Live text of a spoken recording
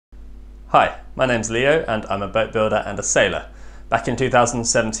Hi, my name's Leo and I'm a boat builder and a sailor. Back in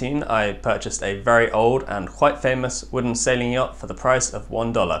 2017 I purchased a very old and quite famous wooden sailing yacht for the price of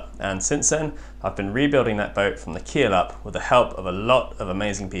 $1, and since then I've been rebuilding that boat from the keel up with the help of a lot of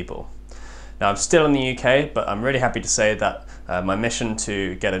amazing people. Now I'm still in the UK, but I'm really happy to say that my mission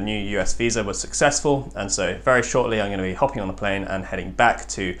to get a new US visa was successful, and so very shortly I'm going to be hopping on a plane and heading back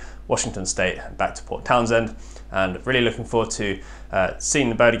to Washington State, back to Port Townsend, and really looking forward to seeing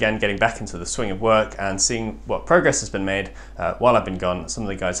the boat again, getting back into the swing of work and seeing what progress has been made while I've been gone. Some of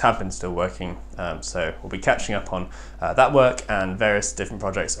the guys have been still working, so we'll be catching up on that work and various different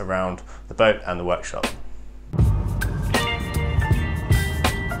projects around the boat and the workshop.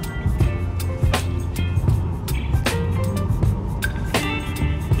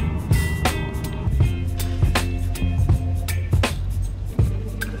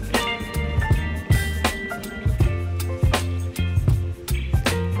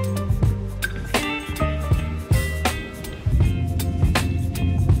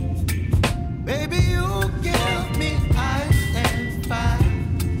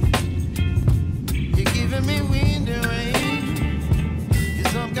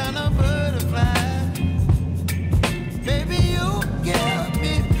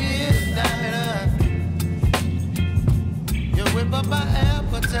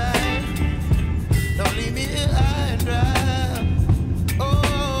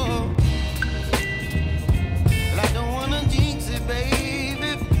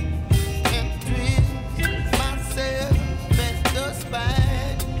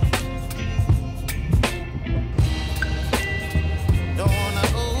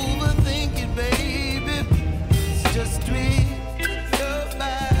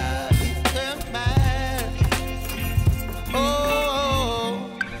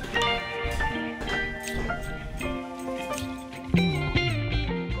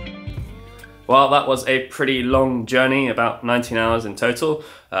 Well, that was a pretty long journey, about 19 hours in total,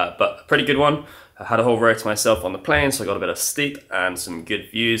 but a pretty good one. I had a whole row to myself on the plane, so I got a bit of sleep and some good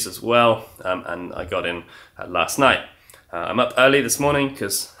views as well, and I got in last night. I'm up early this morning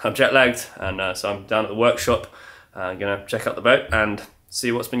because I'm jet lagged, and so I'm down at the workshop, gonna check out the boat and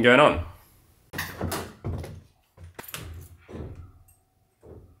see what's been going on.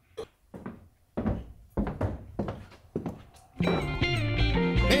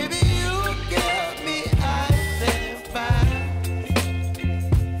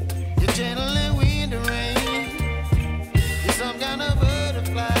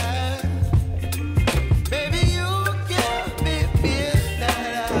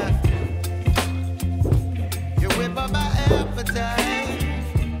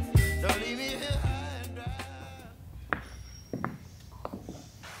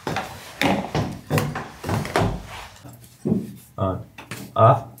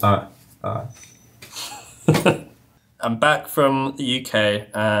 I'm back from the UK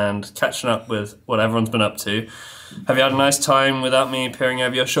and catching up with what everyone's been up to. Have you had a nice time without me peering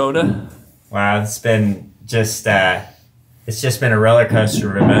over your shoulder? Wow, it's been just, it's just been a roller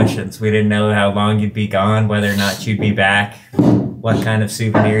coaster of emotions. We didn't know how long you'd be gone, whether or not you'd be back, what kind of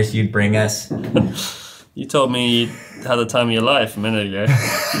souvenirs you'd bring us. You told me you had the time of your life a minute ago.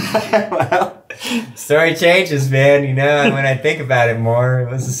 Well, story changes, man. You know, when I think about it more, it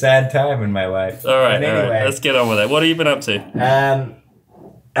was a sad time in my life. All right, let's get on with it. What have you been up to?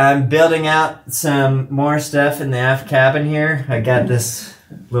 I'm building out some more stuff in the aft cabin here. I got this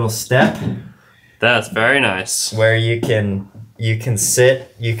little step. That's very nice. Where you can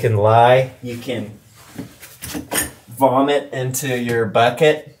sit, you can lie, you can vomit into your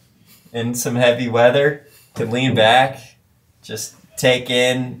bucket in some heavy weather, to lean back, just take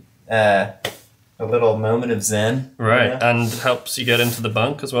in a little moment of zen. Right, you know? And helps you get into the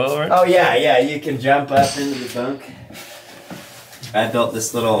bunk as well, right? Oh yeah, you can jump up into the bunk. I built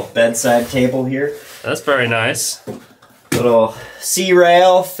this little bedside table here. That's very nice. Little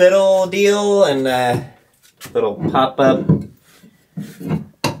C-rail fiddle deal and a little pop-up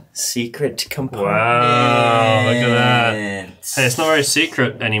secret compartment. Wow, look at that. Hey, it's not very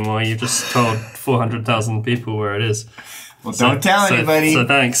secret anymore. You just told 400,000 people where it is. Well, don't tell anybody. So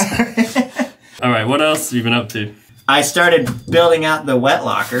thanks. All right, what else have you been up to? I started building out the wet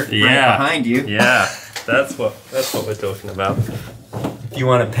locker right behind you. Yeah, that's what we're talking about. If you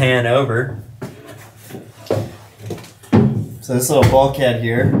want to pan over. So this little bulkhead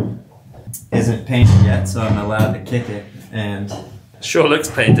here isn't painted yet, so I'm allowed to kick it. And sure looks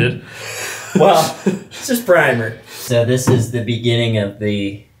painted. Well, it's just primer. So this is the beginning of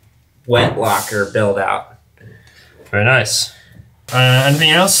the wet locker build out. Very nice. Anything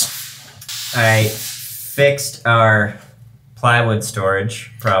else? I fixed our plywood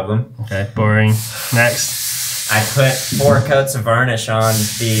storage problem. Okay, boring. Next. I put 4 coats of varnish on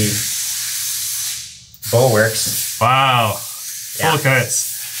the bulwarks. Wow. Yeah. 4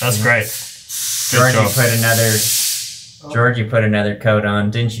 coats. That's great. George, you put another coat on,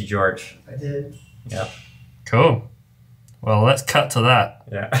 didn't you, George? I did. Yep. Cool. Well, let's cut to that.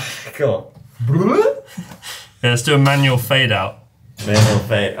 Yeah. Cool. Yeah, let's do a manual fade out. Manual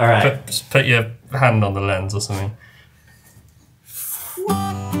fade. All right. Just put your hand on the lens or something.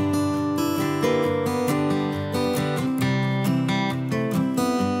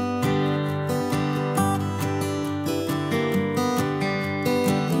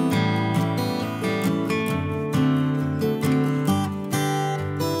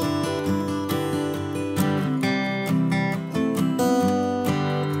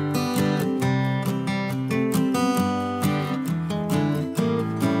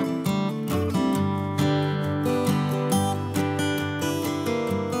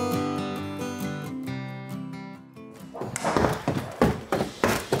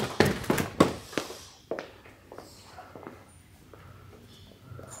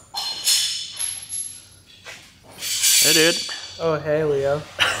 Hey dude. Oh, hey, Leo.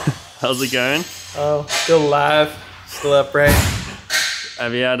 How's it going? Oh, still alive, still upright.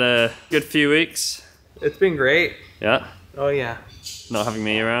 Have you had a good few weeks? It's been great. Yeah? Oh, yeah. Not having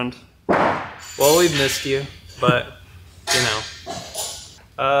me around? Well, we've missed you, but, you know.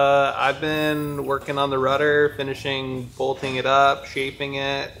 I've been working on the rudder, finishing bolting it up, shaping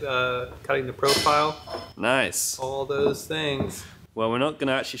it, cutting the profile. Nice. All those things. Well, we're not going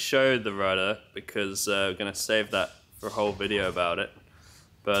to actually show the rudder because we're going to save that for a whole video about it.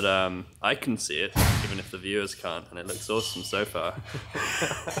 But I can see it, even if the viewers can't, and it looks awesome so far.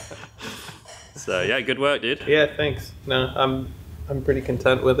 So yeah, good work, dude. Yeah, thanks. No, I'm pretty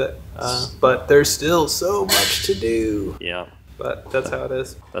content with it. But there's still so much to do. Yeah. But that's how it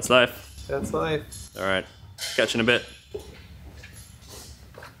is. That's life. That's life. All right. Catch you in a bit.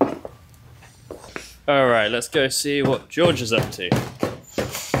 All right, let's go see what George is up to.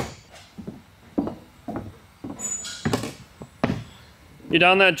 You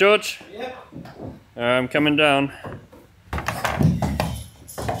down there, George? Yeah. I'm coming down.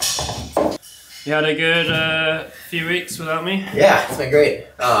 You had a good few weeks without me? Yeah, it's been great.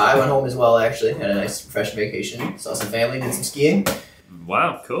 I went home as well, actually. Had a nice, fresh vacation. Saw some family, did some skiing.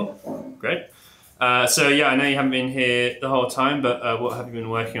 Wow, cool. Great. So yeah, I know you haven't been here the whole time, but what have you been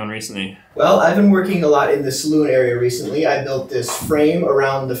working on recently? Well, I've been working a lot in the saloon area recently. I built this frame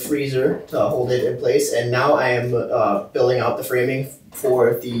around the freezer to hold it in place, and now I am building out the framing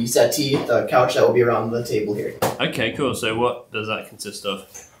for the settee, the couch that will be around the table here. Okay, cool. So what does that consist of?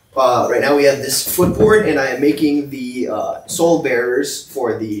 Right now we have this footboard, and I am making the sole bearers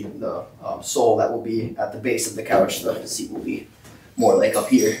for the sole that will be at the base of the couch. The seat will be more like up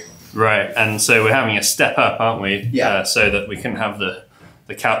here. Right, and so we're having a step up, aren't we? Yeah. So that we can have the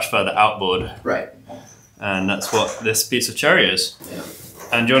couch further outboard. Right. And that's what this piece of cherry is. Yeah.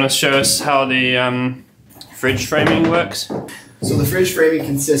 And do you want to show us how the fridge framing works? So the fridge framing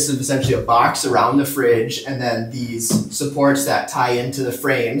consists of essentially a box around the fridge and then these supports that tie into the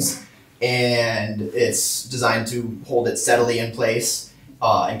frames, and it's designed to hold it steadily in place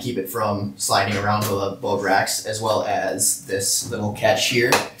and keep it from sliding around the boat racks, as well as this little catch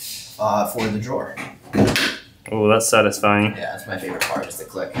here for the drawer. Oh, that's satisfying. Yeah, that's my favorite part, is the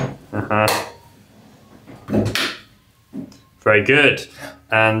click. Uh-huh. Very good.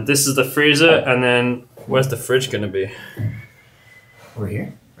 And this is the freezer, and then where's the fridge going to be? Over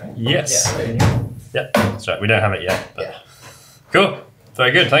here, right? Yes. Yeah, right in here. Yep, that's right. We don't have it yet. But. Yeah. Cool.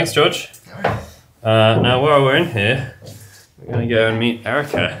 Very good. Thanks, George. All right. Now, while we're in here, we're going to go and meet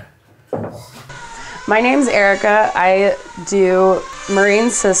Erica. My name's Erica. I do marine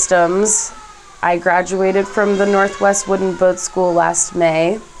systems. I graduated from the Northwest Wooden Boat School last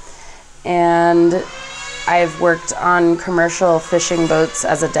May, and I've worked on commercial fishing boats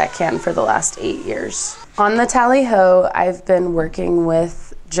as a deckhand for the last 8 years. On the Tally-Ho, I've been working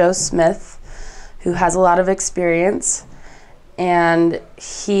with Joe Smith, who has a lot of experience, and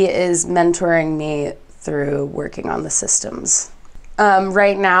he is mentoring me through working on the systems.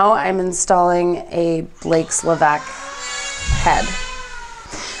 Right now, I'm installing a Blake's Levac head.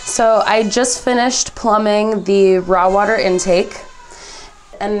 So I just finished plumbing the raw water intake,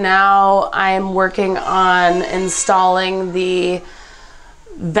 and now I'm working on installing the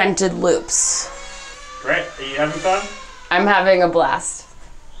vented loops. Great. Are you having fun? I'm having a blast.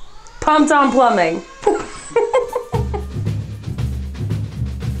 Pumped on plumbing.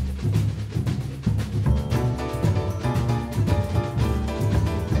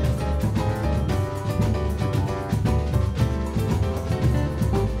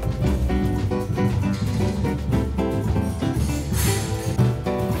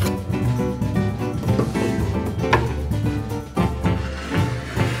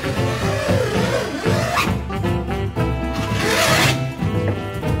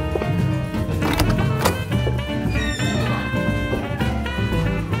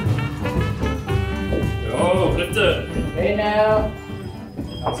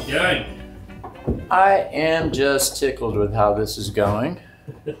 going? I am just tickled with how this is going.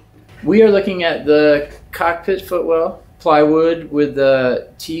 We are looking at the cockpit footwell plywood with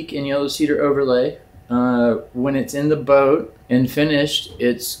the teak and yellow cedar overlay. When it's in the boat and finished,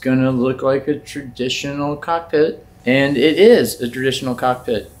 it's gonna look like a traditional cockpit. And it is a traditional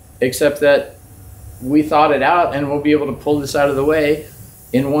cockpit, except that we thought it out and we'll be able to pull this out of the way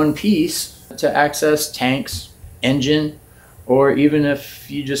in one piece to access tanks, engine, or even if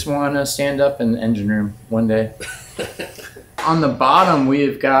you just want to stand up in the engine room one day. On the bottom,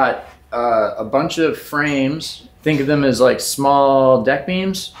 we've got a bunch of frames. Think of them as like small deck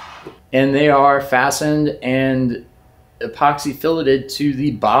beams, and they are fastened and epoxy filleted to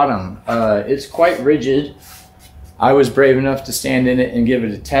the bottom. It's quite rigid. I was brave enough to stand in it and give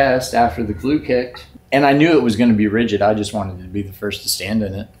it a test after the glue kicked, and I knew it was going to be rigid. I just wanted to be the first to stand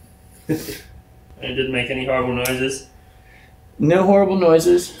in it. And it didn't make any horrible noises? No horrible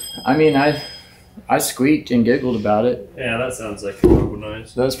noises. I mean, I squeaked and giggled about it. Yeah, that sounds like a horrible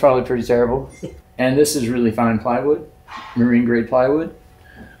noise. That was probably pretty terrible. And this is really fine plywood, marine grade plywood,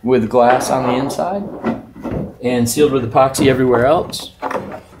 with glass on the inside and sealed with epoxy everywhere else.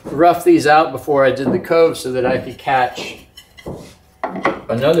 Roughed these out before I did the cove so that I could catch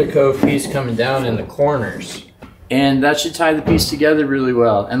another cove piece coming down in the corners. And that should tie the piece together really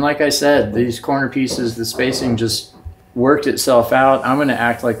well. And like I said, these corner pieces, the spacing just worked itself out. I'm gonna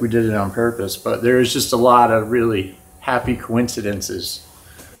act like we did it on purpose, but there's just a lot of really happy coincidences.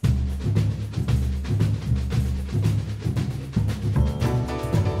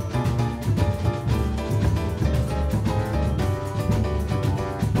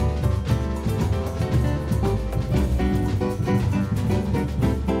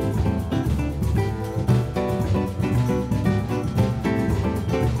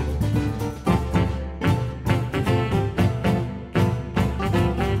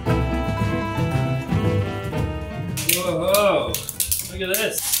 Whoa, look at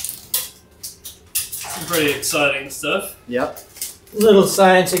this. Some pretty exciting stuff. Yep. Little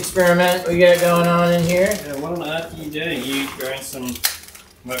science experiment we got going on in here. Yeah, what on earth are you doing? You growing some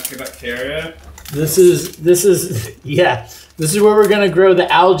bacteria? This is where we're gonna grow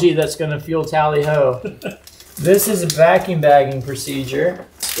the algae that's gonna fuel tally-ho. This is a vacuum bagging procedure.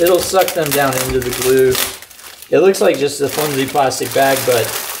 It'll suck them down into the glue. It looks like just a flimsy plastic bag, but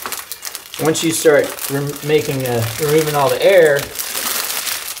once you start removing all the air,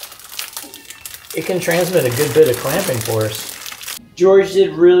 it can transmit a good bit of clamping force. George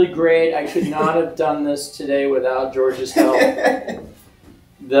did really great. I could not have done this today without George's help.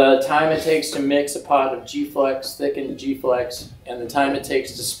 The time it takes to mix a pot of G-Flex, thickened G-Flex, and the time it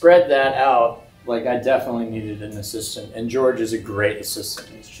takes to spread that out, like I definitely needed an assistant. And George is a great assistant.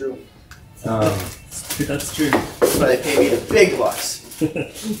 It's true. That's true. That's why they pay me the big bucks.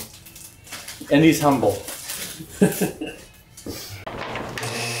 And he's humble. Alright,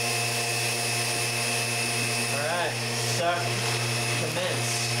 suck, commence.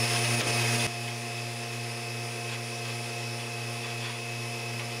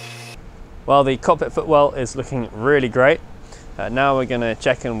 Well, the cockpit footwell is looking really great. Now we're going to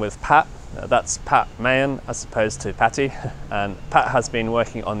check in with Pat. That's Pat Mahon as opposed to Patty. And Pat has been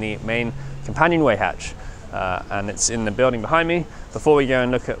working on the main companionway hatch. And it's in the building behind me. Before we go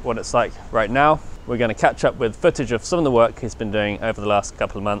and look at what it's like right now, we're going to catch up with footage of some of the work he's been doing over the last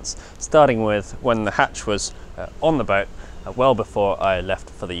couple of months, starting with when the hatch was on the boat, well before I left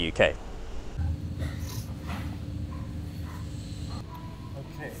for the UK.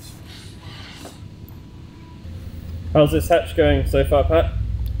 Okay. How's this hatch going so far, Pat?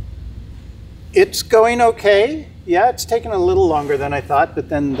 It's going okay. Yeah, it's taken a little longer than I thought, but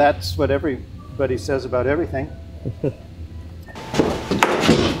then that's what everybody says about everything.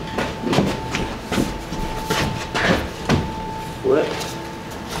 What?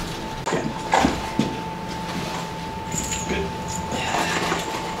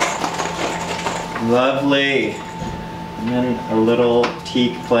 Lovely. And then a little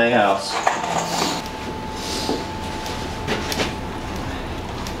teak playhouse.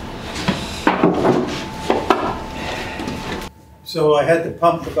 So I had to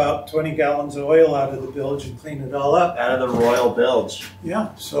pump about 20 gallons of oil out of the bilge and clean it all up. Out of the royal bilge.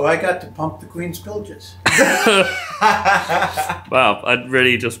 Yeah, so I got to pump the Queen's bilges. Wow, I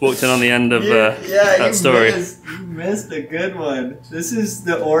really just walked in on the end of that story. You missed a good one. This is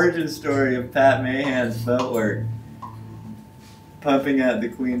the origin story of Pat Mahon's boat work. Pumping out the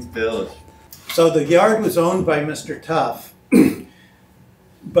Queen's bilge. So the yard was owned by Mr. Tough,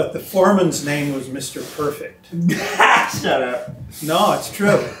 but the foreman's name was Mr. Perfect. Shut up. No, it's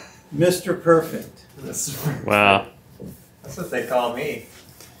true. Mr. Perfect. Wow. That's what they call me.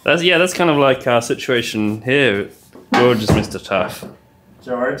 That's kind of like our situation here. George is Mr. Tough.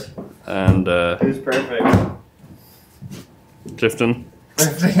 George. And Who's perfect? Clifton.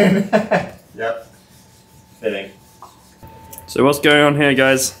 Yep. Fitting. So what's going on here,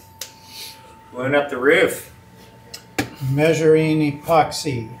 guys? Gluing up the roof. Measuring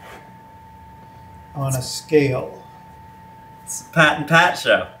epoxy on a scale. It's a Pat and Pat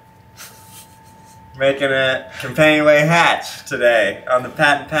show. Making a companionway hatch today on the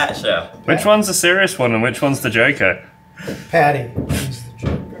Pat and Pat show. Which one's the serious one and which one's the Joker? Patty is the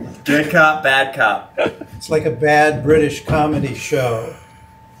Joker. Good cop, bad cop. It's like a bad British comedy show.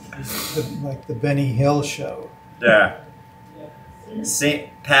 Like the Benny Hill show. Yeah.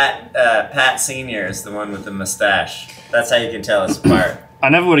 Pat Senior is the one with the mustache. That's how you can tell us apart. I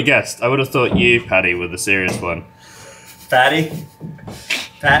never would have guessed. I would have thought you, Paddy, were the serious one. Patty?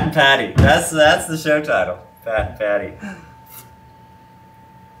 Pat and Patty. That's the show title. Pat and Patty.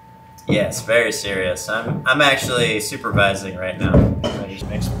 Yes, very serious. I'm actually supervising right now. Ready to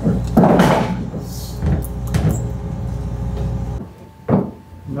make some work.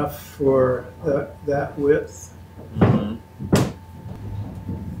 Enough for that width. Mm-hmm.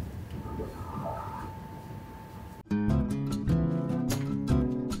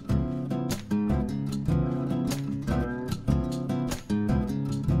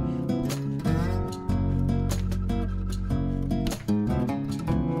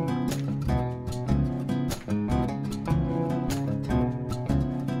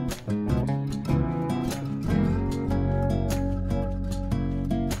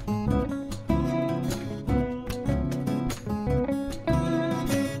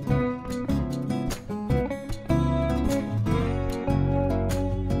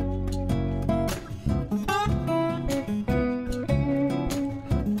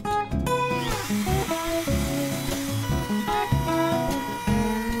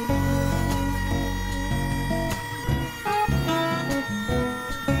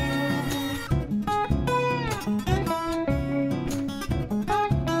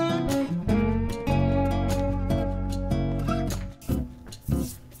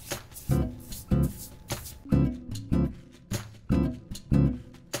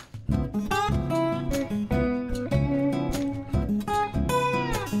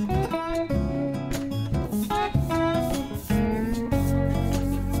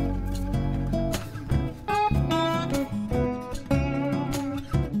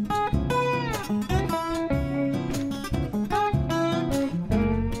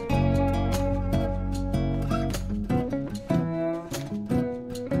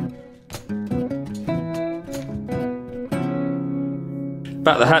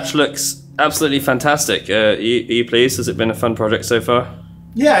 But the hatch looks absolutely fantastic. Are you pleased? Has it been a fun project so far?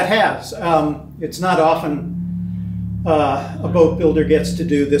 Yeah, it has. It's not often a boat builder gets to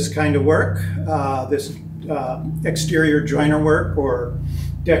do this kind of work, this exterior joiner work or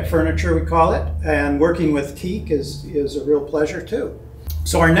deck furniture, we call it. And working with TEAK is a real pleasure too.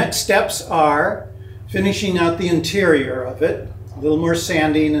 So our next steps are finishing out the interior of it, a little more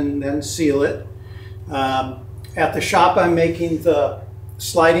sanding and then seal it. At the shop, I'm making the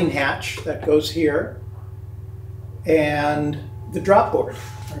sliding hatch that goes here and the drop board.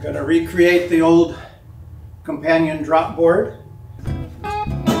 We're going to recreate the old companion drop board.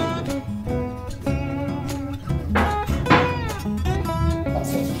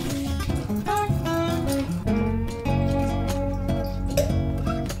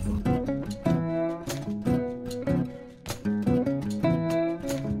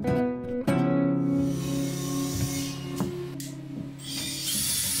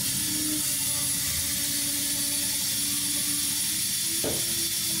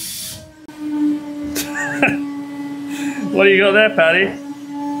 What do you got there, Paddy?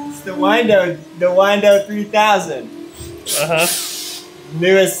 It's the Windo 3000. Uh-huh.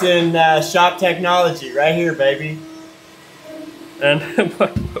 Newest in shop technology, right here, baby. And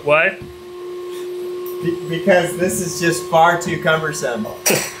why? Because this is just far too cumbersome.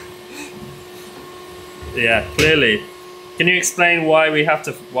 Yeah, clearly. Can you explain why we have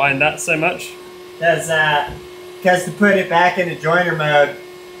to wind that so much? Because to put it back into joiner mode,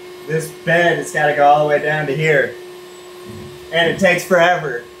 this bed has got to go all the way down to here. And it takes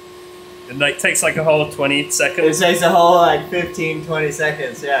forever. It takes like a whole 20 seconds? It takes a whole like 15, 20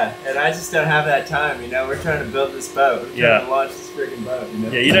 seconds, yeah. And I just don't have that time, you know? We're trying to build this boat. We're trying to launch this freaking boat, you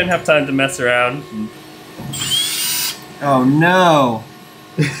know? Yeah, you don't have time to mess around. Oh no!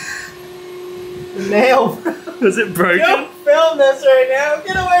 The nail! Is it broken? Don't film this right now!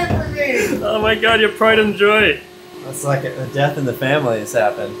 Get away from me! Oh my god, your pride and joy. That's like a death in the family has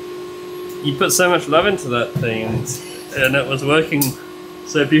happened. You put so much love into that thing and it was working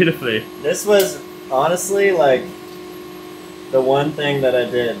so beautifully. This was honestly like the one thing that I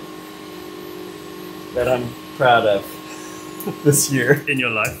did that I'm proud of this year. In your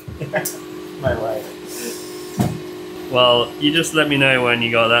life. My life. Well, you just let me know when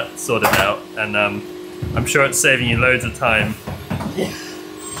you got that sorted out, and I'm sure it's saving you loads of time. Yeah.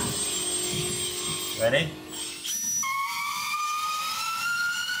 Ready?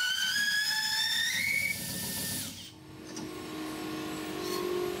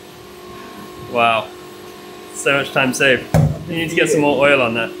 Wow, so much time saved. You need to get some more oil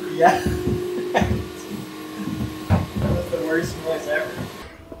on that. Yeah. That was the worst noise ever.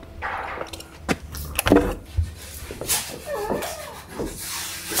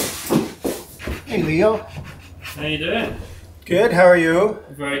 Hey, Leo. How you doing? Good, how are you?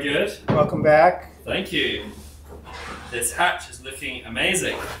 Very good. Welcome back. Thank you. This hatch is looking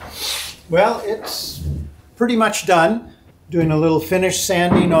amazing. Well, it's pretty much done. Doing a little finish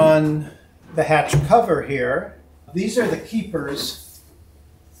sanding on the hatch cover here. These are the keepers.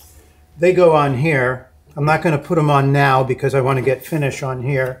 They go on here. I'm not going to put them on now because I want to get finish on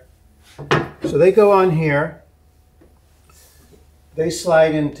here. So they go on here. They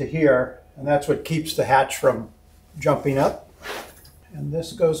slide into here, and that's what keeps the hatch from jumping up. And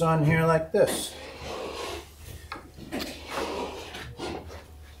this goes on here like this.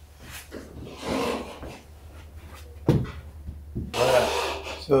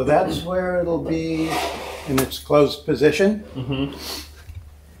 So that's where it'll be in its closed position.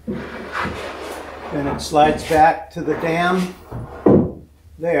 Then it slides back to the dam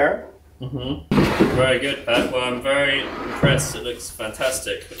there. Very good, Pat. Well, I'm very impressed. It looks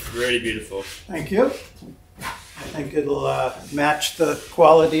fantastic. It's really beautiful. Thank you. I think it'll match the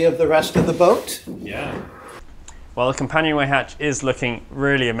quality of the rest of the boat. Yeah. Well, the companionway hatch is looking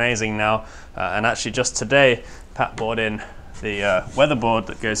really amazing now. And actually just today, Pat brought in the weatherboard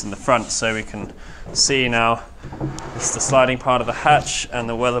that goes in the front, so we can see now it's the sliding part of the hatch, and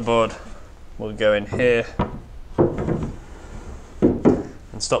the weatherboard will go in here and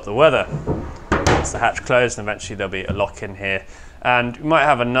stop the weather. Once the hatch closed, and eventually there'll be a lock in here, and we might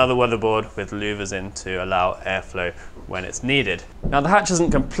have another weatherboard with louvers in to allow airflow when it's needed. Now the hatch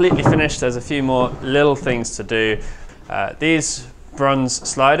isn't completely finished. There's a few more little things to do. These bronze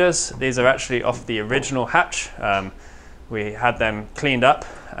sliders, these are actually off the original hatch. We had them cleaned up,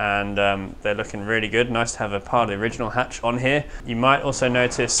 and they're looking really good. Nice to have a part of the original hatch on here. You might also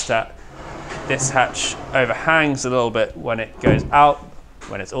notice that this hatch overhangs a little bit when it goes out,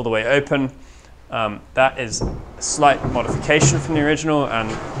 when it's all the way open. That is a slight modification from the original, and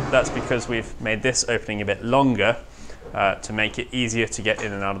that's because we've made this opening a bit longer to make it easier to get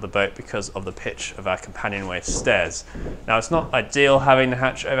in and out of the boat because of the pitch of our companionway stairs. Now, it's not ideal having the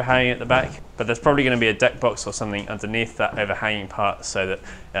hatch overhanging at the back, but there's probably going to be a deck box or something underneath that overhanging part so that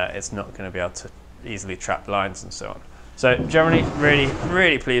it's not going to be able to easily trap lines and so on. So generally,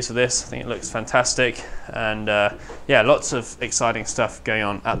 really pleased with this. I think it looks fantastic, and yeah, lots of exciting stuff going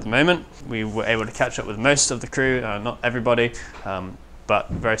on at the moment. We were able to catch up with most of the crew, not everybody, but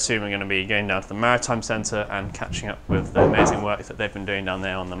very soon we're going to be going down to the Maritime Centre and catching up with the amazing work that they've been doing down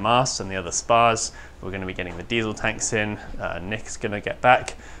there on the mast and the other spars. We're going to be getting the diesel tanks in. Nick's going to get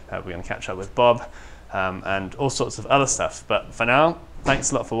back. We're going to catch up with Bob and all sorts of other stuff. But for now,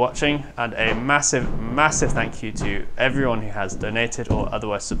 thanks a lot for watching, and a massive thank you to everyone who has donated or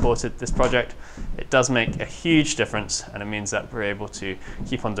otherwise supported this project. It does make a huge difference, and it means that we're able to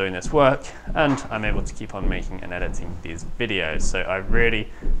keep on doing this work, and I'm able to keep on making and editing these videos. So I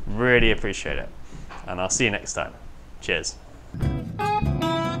really appreciate it, and I'll see you next time. Cheers.